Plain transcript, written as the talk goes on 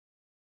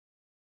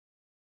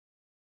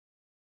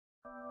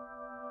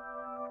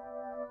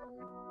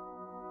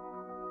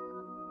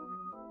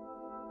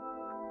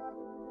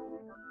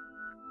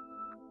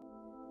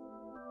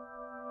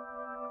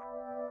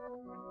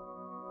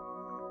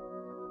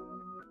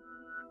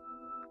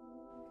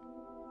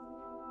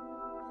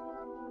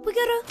We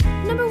got a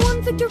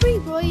 #1 victory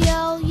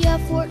royale. Yeah,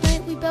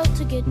 Fortnite, we bout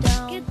to get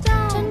down.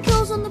 10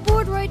 kills on the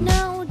board right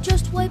now.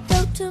 Just wiped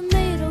out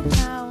Tomato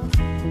Town.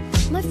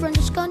 My friend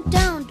has gone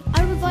down.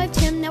 I revived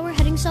him, now we're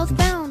heading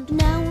southbound.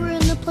 Now we're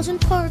in the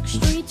Pleasant Park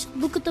streets.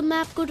 Look at the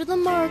map, go to the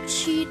marked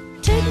sheet.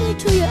 Take me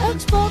to your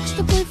Xbox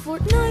to play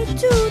Fortnite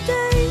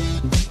today.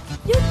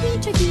 You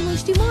can take me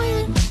Moisty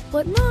Mire,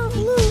 but not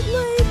Loot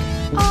Lake.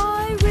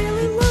 I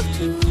really love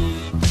to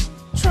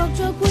Chug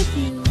Jug with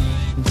you.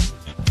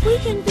 We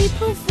can be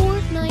pro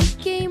Fortnite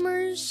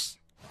gamers.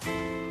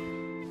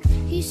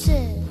 He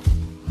said,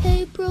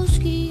 hey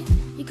broski,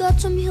 you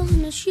got some heals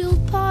in a shield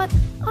pot?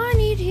 I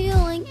need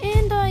healing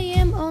and I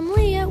am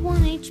only at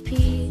 1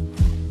 HP.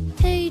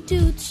 Hey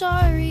dude,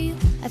 sorry,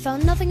 I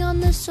found nothing on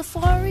this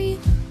safari.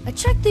 I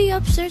checked the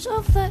upstairs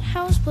of that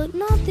house, but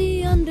not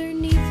the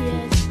underneath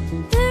yet.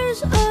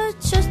 There's a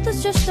chest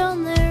that's just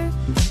down there.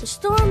 The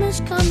storm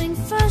is coming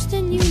fast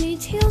and you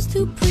need heals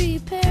to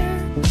prepare.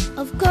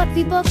 I've got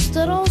V-Bucks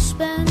that I'll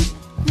spend,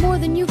 more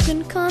than you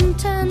can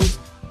contend.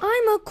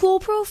 I'm a cool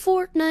pro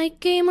Fortnite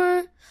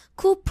gamer.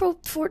 Cool pro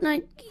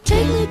Fortnite.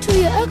 Take me to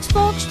your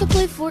Xbox to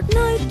play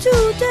Fortnite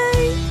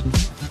today.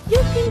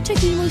 You can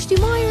take me Moisty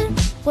Mire,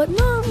 but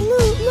not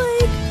Loot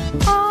Lake.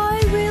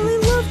 I really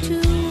love to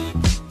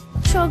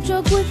Chug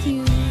Jug with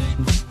you.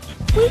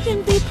 We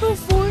can be pro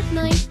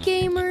Fortnite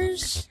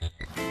gamers.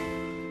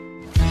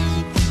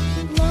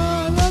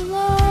 La la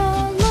la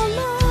la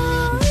la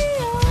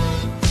yeah.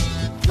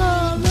 La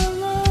la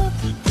la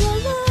la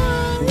la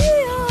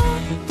yeah.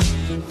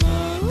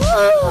 La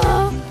la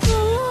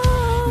la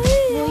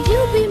yeah. Will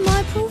you be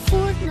my pro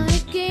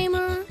Fortnite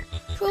gamer?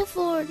 Pro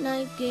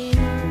Fortnite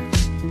gamer.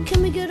 Can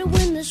we get a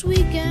win this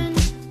weekend?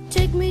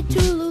 Take me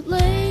to Loot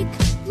Lake.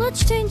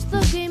 Let's change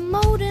the game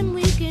mode and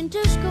we can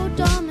just go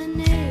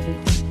dominate.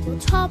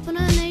 Let's hop in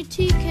an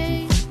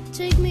ATK,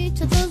 take me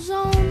to the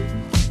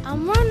zone.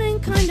 I'm running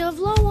kind of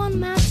low on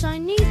mats, I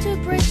need to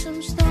break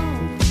some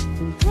stone.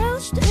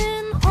 Dressed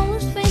in all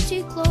his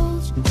fancy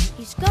clothes,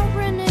 he's got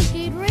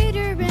Renegade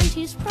Raider and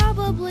he's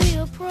probably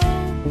a pro.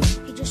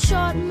 He just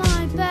shot in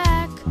my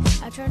back,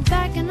 I turn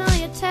back and I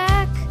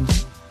attack.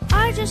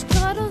 I just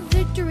got a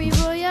victory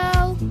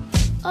royale,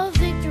 a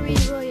victory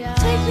royale.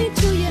 Take me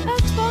to your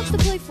Xbox to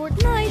play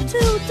Fortnite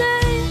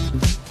today.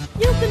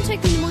 You can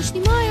take me to Moisty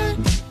Mire,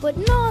 but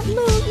not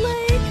Loot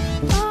Lake.